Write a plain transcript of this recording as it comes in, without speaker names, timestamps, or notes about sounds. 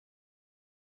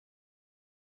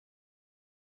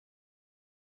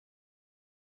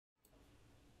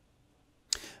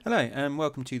Hello and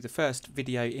welcome to the first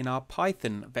video in our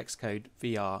Python VEXcode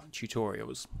VR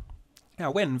tutorials. Now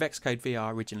when VEXcode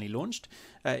VR originally launched,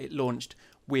 it launched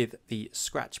with the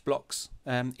Scratch blocks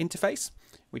interface,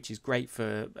 which is great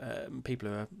for people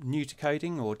who are new to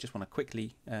coding or just want to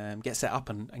quickly get set up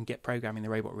and get programming the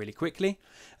robot really quickly.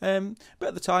 But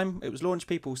at the time it was launched,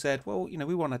 people said, well, you know,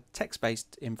 we want a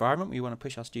text-based environment. We want to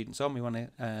push our students on. We want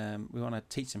to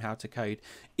teach them how to code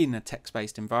in a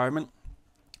text-based environment.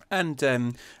 And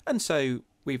so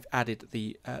we've added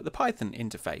the Python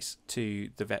interface to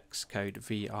the VEXcode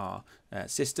VR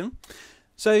system.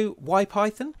 So why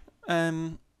Python?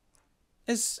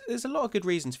 There's a lot of good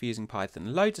reasons for using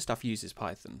Python. Loads of stuff uses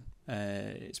Python,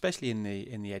 especially in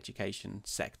the education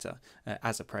sector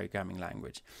as a programming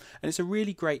language. And it's a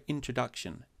really great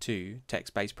introduction to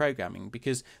text-based programming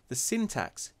because the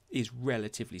syntax is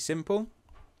relatively simple.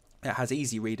 It has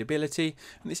easy readability,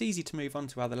 and it's easy to move on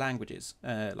to other languages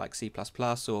like C++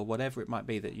 or whatever it might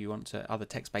be that you want to, other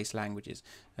text-based languages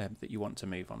that you want to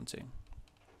move on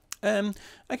to.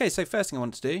 Okay, so first thing I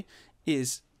want to do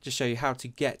is just show you how to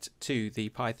get to the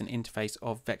Python interface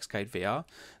of VEXcode VR.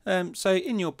 So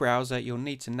in your browser, you'll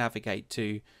need to navigate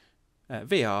to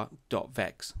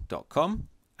vr.vex.com,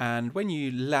 and when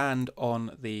you land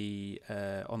on the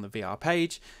VR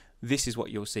page, this is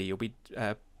what you'll see. You'll be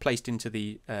placed into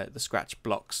the Scratch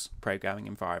blocks programming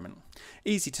environment.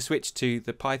 Easy to switch to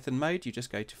the Python mode. You just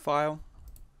go to File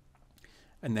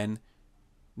and then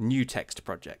New Text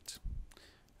Project,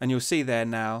 and you'll see there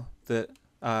now that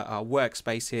our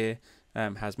workspace here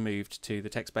has moved to the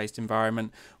text-based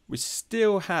environment. We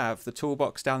still have the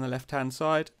toolbox down the left-hand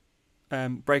side,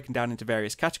 broken down into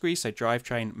various categories. So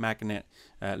drivetrain, magnet,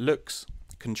 looks,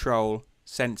 control,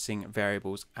 sensing,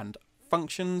 variables, and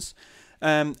functions,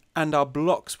 and our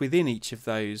blocks within each of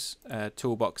those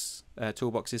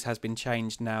toolboxes has been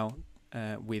changed now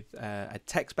with a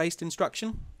text-based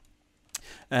instruction,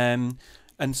 and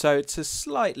so it's a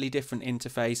slightly different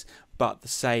interface but the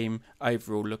same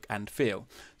overall look and feel.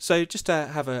 So just to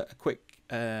have a quick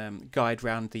guide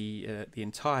around the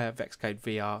entire VEXcode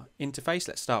VR interface,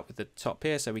 let's start with the top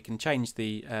here. So we can change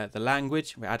the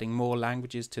language. We're adding more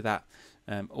languages to that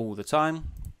all the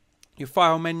time. Your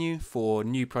file menu for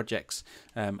new projects,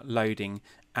 loading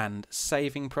and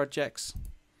saving projects.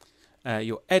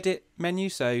 Your edit menu,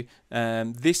 so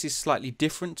this is slightly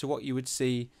different to what you would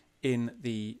see in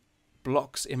the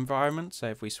blocks environment. So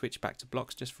if we switch back to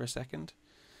blocks just for a second,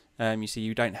 you see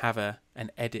you don't have an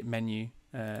edit menu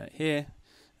here.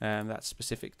 That's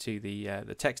specific to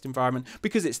the text environment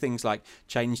because it's things like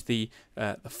change the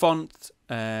font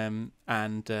and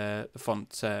the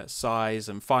font size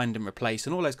and find and replace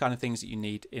and all those kind of things that you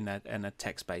need in a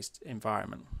text-based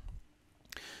environment.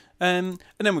 And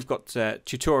then we've got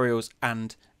tutorials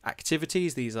and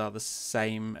activities. These are the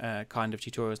same kind of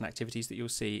tutorials and activities that you'll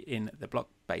see in the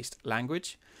block-based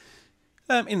language.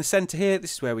 In the center here,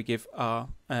 this is where we give our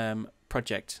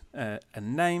project a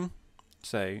name.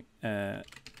 So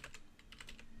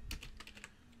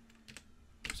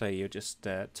you just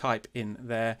type in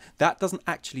there. That doesn't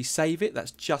actually save it, that's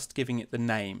just giving it the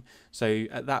name. So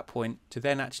at that point, to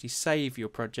then actually save your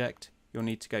project, you'll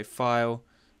need to go File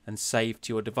and Save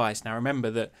to your device. Now remember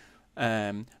that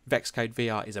VEXcode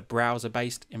VR is a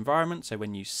browser-based environment, so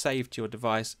when you save to your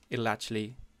device, it'll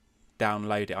actually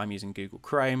download it. I'm using Google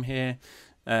Chrome here,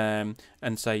 and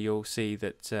so you'll see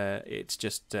that it's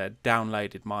just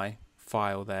downloaded my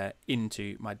file there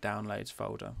into my downloads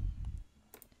folder,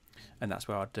 and that's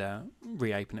where I'd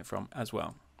reopen it from as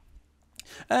well.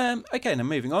 Okay, now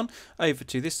moving on over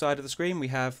to this side of the screen, we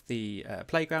have the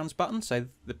playgrounds button. So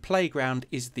the playground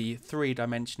is the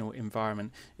three-dimensional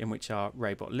environment in which our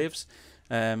robot lives.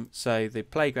 So the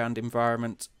playground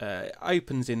environment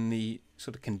opens in the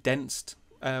sort of condensed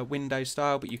window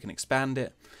style, but you can expand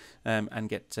it and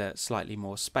get slightly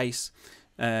more space.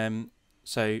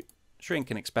 So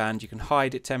shrink and expand. You can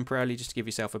hide it temporarily just to give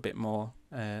yourself a bit more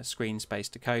screen space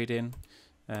to code in,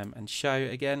 and show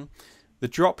again. The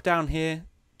drop down here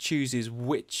chooses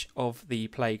which of the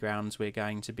playgrounds we're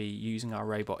going to be using our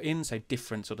robot in, so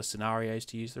different sort of scenarios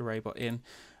to use the robot in.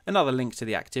 Another link to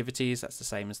the activities, that's the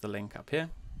same as the link up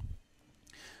here.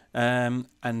 And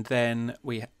then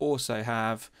we also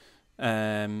have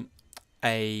a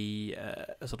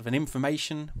sort of an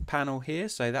information panel here,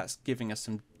 so that's giving us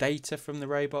some data from the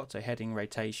robot, so heading,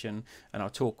 rotation, and I'll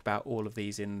talk about all of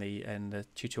these in the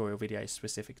tutorial video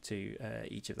specific to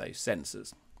each of those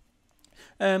sensors.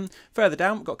 Further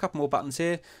down, we've got a couple more buttons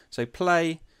here. So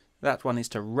play, that one is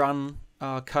to run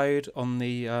our code on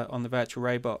the virtual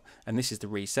robot, and this is the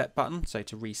reset button, so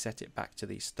to reset it back to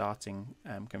the starting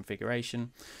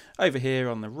configuration. Over here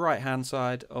on the right hand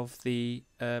side of the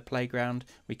playground,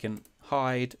 we can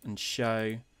hide and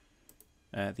show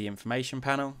the information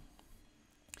panel.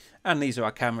 And these are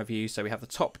our camera views, so we have the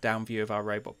top down view of our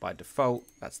robot by default,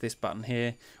 that's this button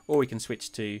here, or we can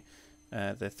switch to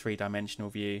the three-dimensional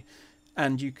view,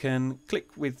 and you can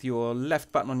click with your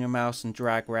left button on your mouse and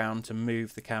drag around to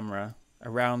move the camera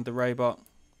around the robot,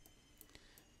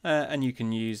 and you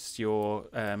can use your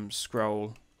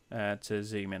scroll to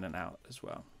zoom in and out as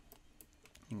well.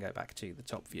 You can go back to the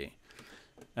top view.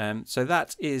 So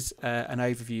that is an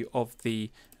overview of the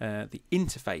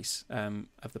interface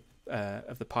of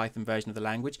the Python version of the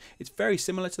language. It's very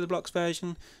similar to the blocks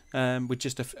version, with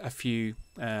just a few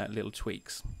little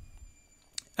tweaks.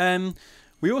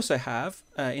 We also have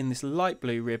in this light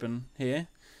blue ribbon here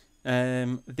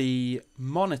the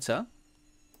monitor.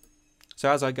 So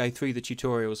as I go through the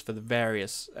tutorials for the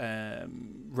various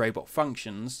robot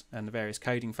functions and the various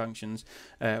coding functions,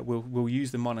 we'll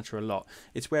use the monitor a lot.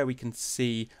 It's where we can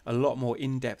see a lot more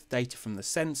in-depth data from the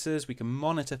sensors. We can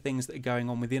monitor things that are going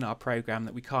on within our program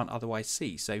that we can't otherwise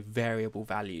see. So variable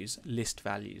values, list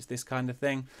values, this kind of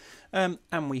thing.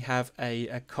 And we have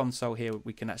a console here where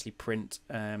we can actually print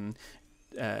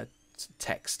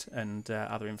text and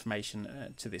other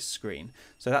information to this screen.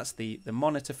 So that's the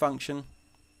monitor function.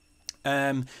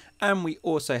 And we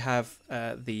also have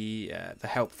the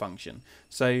help function.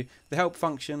 So the help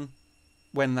function,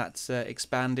 when that's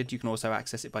expanded, you can also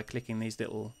access it by clicking these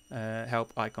little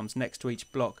help icons next to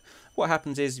each block. What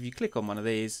happens is if you click on one of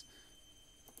these,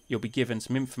 you'll be given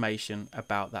some information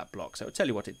about that block. So it'll tell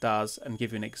you what it does and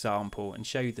give you an example and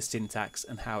show you the syntax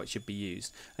and how it should be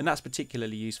used. And that's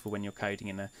particularly useful when you're coding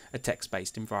in a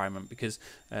text-based environment, because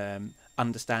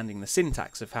understanding the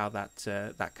syntax of how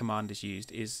that command is used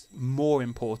is more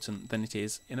important than it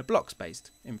is in a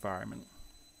blocks-based environment,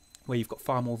 where you've got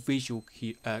far more visual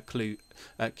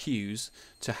cues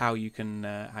to how you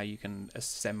can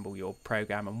assemble your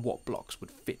program and what blocks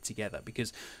would fit together.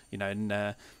 Because you know,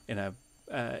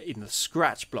 in the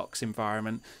Scratch blocks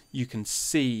environment, you can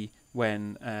see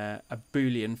when a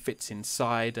boolean fits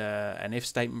inside an if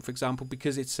statement, for example,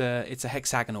 because it's a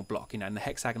hexagonal block, you know, and the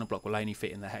hexagonal block will only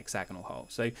fit in the hexagonal hole.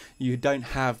 So you don't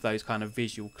have those kind of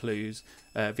visual cues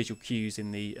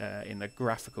in the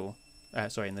graphical,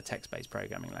 in the text-based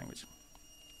programming language.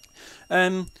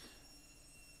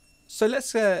 So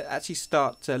let's actually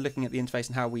start looking at the interface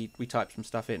and how we type some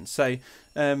stuff in. So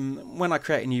when I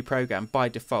create a new program, by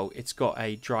default, it's got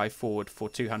a drive forward for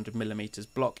 200mm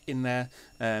block in there,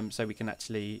 so we can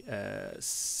actually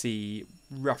see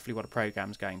roughly what a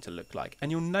program is going to look like. And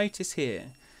you'll notice here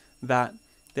that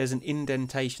there's an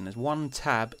indentation. There's one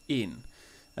tab in.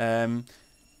 And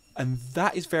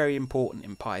that is very important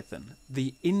in Python.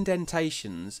 The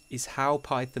indentations is how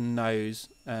Python knows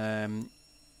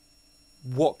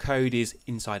what code is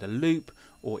inside a loop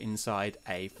or inside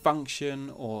a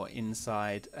function or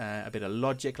inside a bit of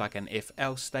logic like an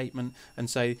if-else statement. And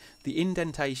so the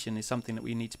indentation is something that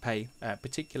we need to pay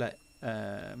particular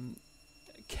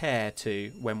care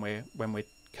to when we're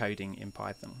coding in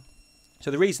Python.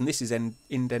 So the reason this is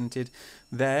indented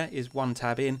there is one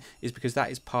tab in is because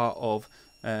that is part of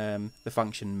the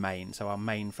function main, so our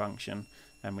main function,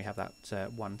 and we have that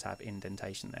one tab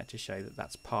indentation there to show that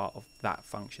that's part of that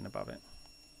function above it.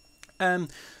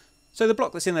 So the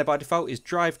block that's in there by default is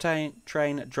drive train,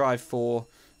 drive forward,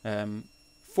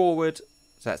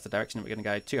 so that's the direction that we're going to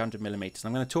go, 200mm.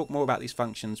 I'm going to talk more about these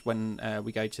functions when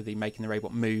we go to the making the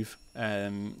robot move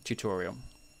tutorial.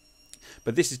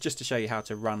 But this is just to show you how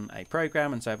to run a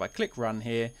program, and so if I click run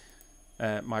here,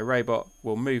 my robot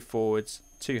will move forwards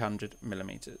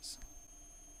 200mm.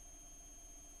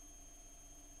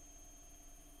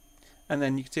 And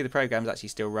then you can see the program is actually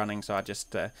still running, so I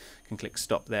just can click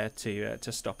stop there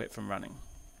to stop it from running.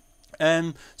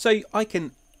 So I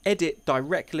can edit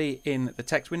directly in the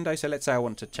text window. So let's say I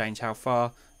want to change how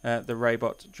far the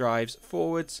robot drives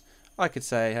forwards. I could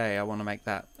say, hey, I want to make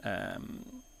that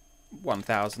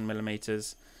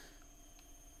 1000mm.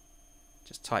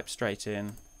 Just type straight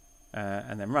in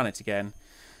and then run it again.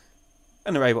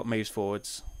 And the robot moves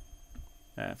forwards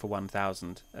for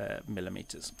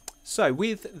 1000mm. So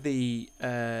with the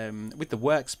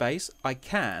workspace, I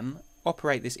can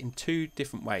operate this in two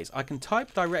different ways. I can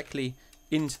type directly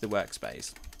into the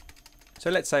workspace.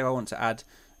 So let's say I want to add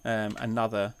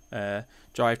another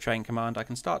drivetrain command. I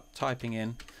can start typing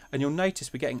in, and you'll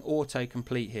notice we're getting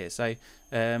autocomplete here. So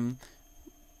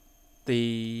the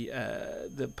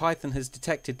the Python has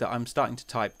detected that I'm starting to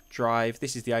type drive.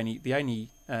 This is the only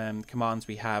commands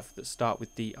we have that start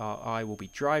with DRI will be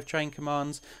drivetrain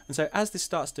commands. And so as this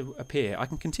starts to appear, I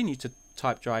can continue to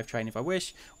type drivetrain if I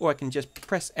wish, or I can just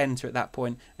press enter at that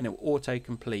point and it will auto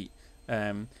complete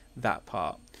that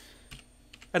part.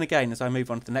 And again, as I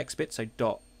move on to the next bit, so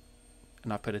dot,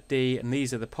 and I put a D, and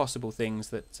these are the possible things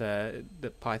that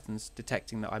that Python's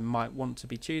detecting that I might want to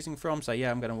be choosing from. So yeah,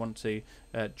 I'm going to want to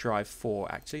drive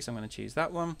 4 actually, so I'm going to choose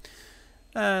that one.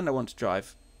 And I want to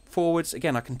drive forwards.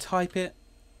 Again, I can type it,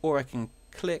 or I can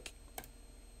click.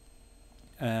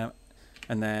 And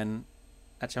then,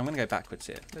 actually I'm going to go backwards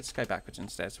here. Let's go backwards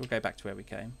instead, so we'll go back to where we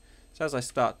came. So as I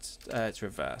start, it's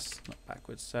reverse, not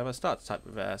backwards. So if I start to type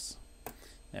reverse,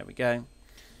 there we go.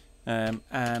 And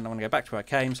I'm going to go back to where I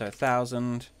came, so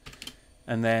 1000.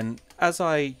 And then as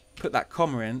I put that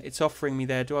comma in, it's offering me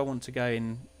there, do I want to go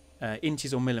in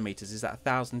inches or millimeters? Is that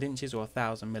 1000 inches or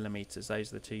 1000 millimeters?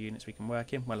 Those are the two units we can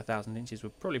work in. Well, 1000 inches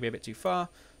would probably be a bit too far,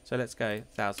 so let's go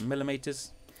 1000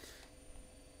 millimeters.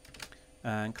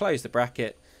 And close the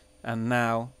bracket, and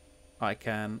now I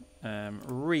can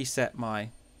reset my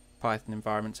Python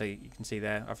environment. So you can see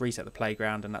there, I've reset the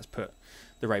playground, and that's put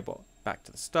the robot back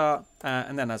to the start,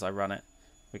 and then as I run it,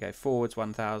 we go forwards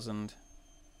 1000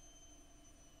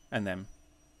 and then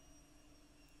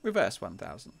reverse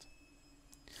 1000.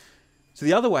 So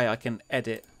the other way I can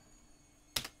edit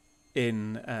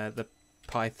in the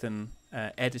Python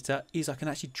editor is I can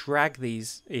actually drag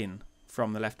these in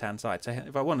from the left hand side. So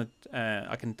if I want to,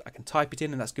 I can type it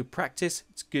in, and that's good practice.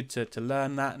 It's good to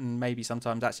learn that, and maybe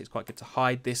sometimes actually it's quite good to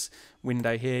hide this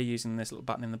window here using this little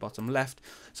button in the bottom left,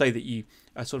 so that you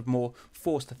are sort of more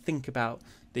forced to think about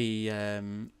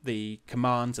the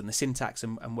commands and the syntax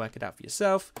and work it out for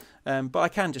yourself. But I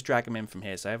can just drag them in from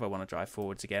here. So if I want to drive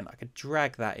forwards again, I could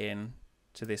drag that in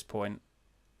to this point,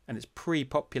 and it's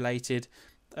pre-populated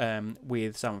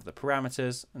with some of the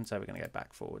parameters. And so we're going to go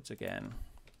back forwards again.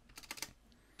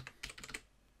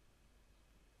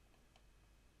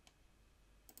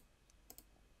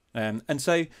 And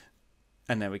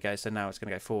there we go. So now it's going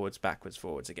to go forwards, backwards,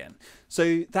 forwards again.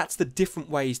 So that's the different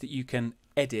ways that you can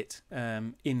edit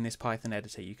in this Python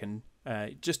editor. You can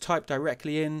just type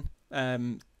directly in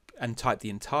and type the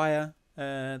entire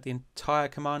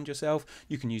command yourself.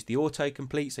 You can use the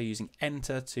autocomplete, so using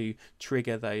enter to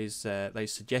trigger those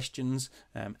suggestions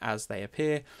as they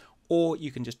appear, or you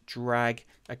can just drag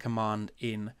a command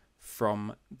in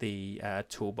from the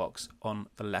toolbox on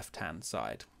the left hand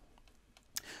side.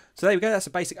 So there we go, that's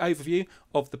a basic overview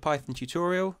of the Python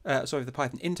tutorial, the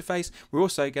Python interface. We're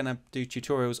also going to do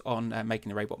tutorials on making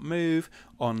the robot move,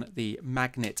 on the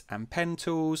magnet and pen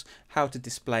tools, how to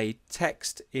display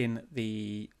text in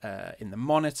the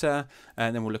monitor,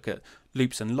 and then we'll look at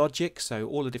loops and logic, so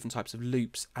all the different types of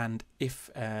loops and if,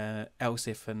 else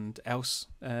if and else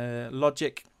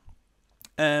logic.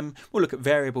 We'll look at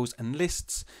variables and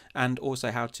lists, and also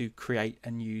how to create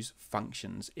and use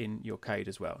functions in your code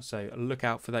as well. So look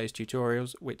out for those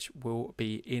tutorials, which will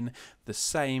be in the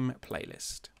same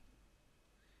playlist.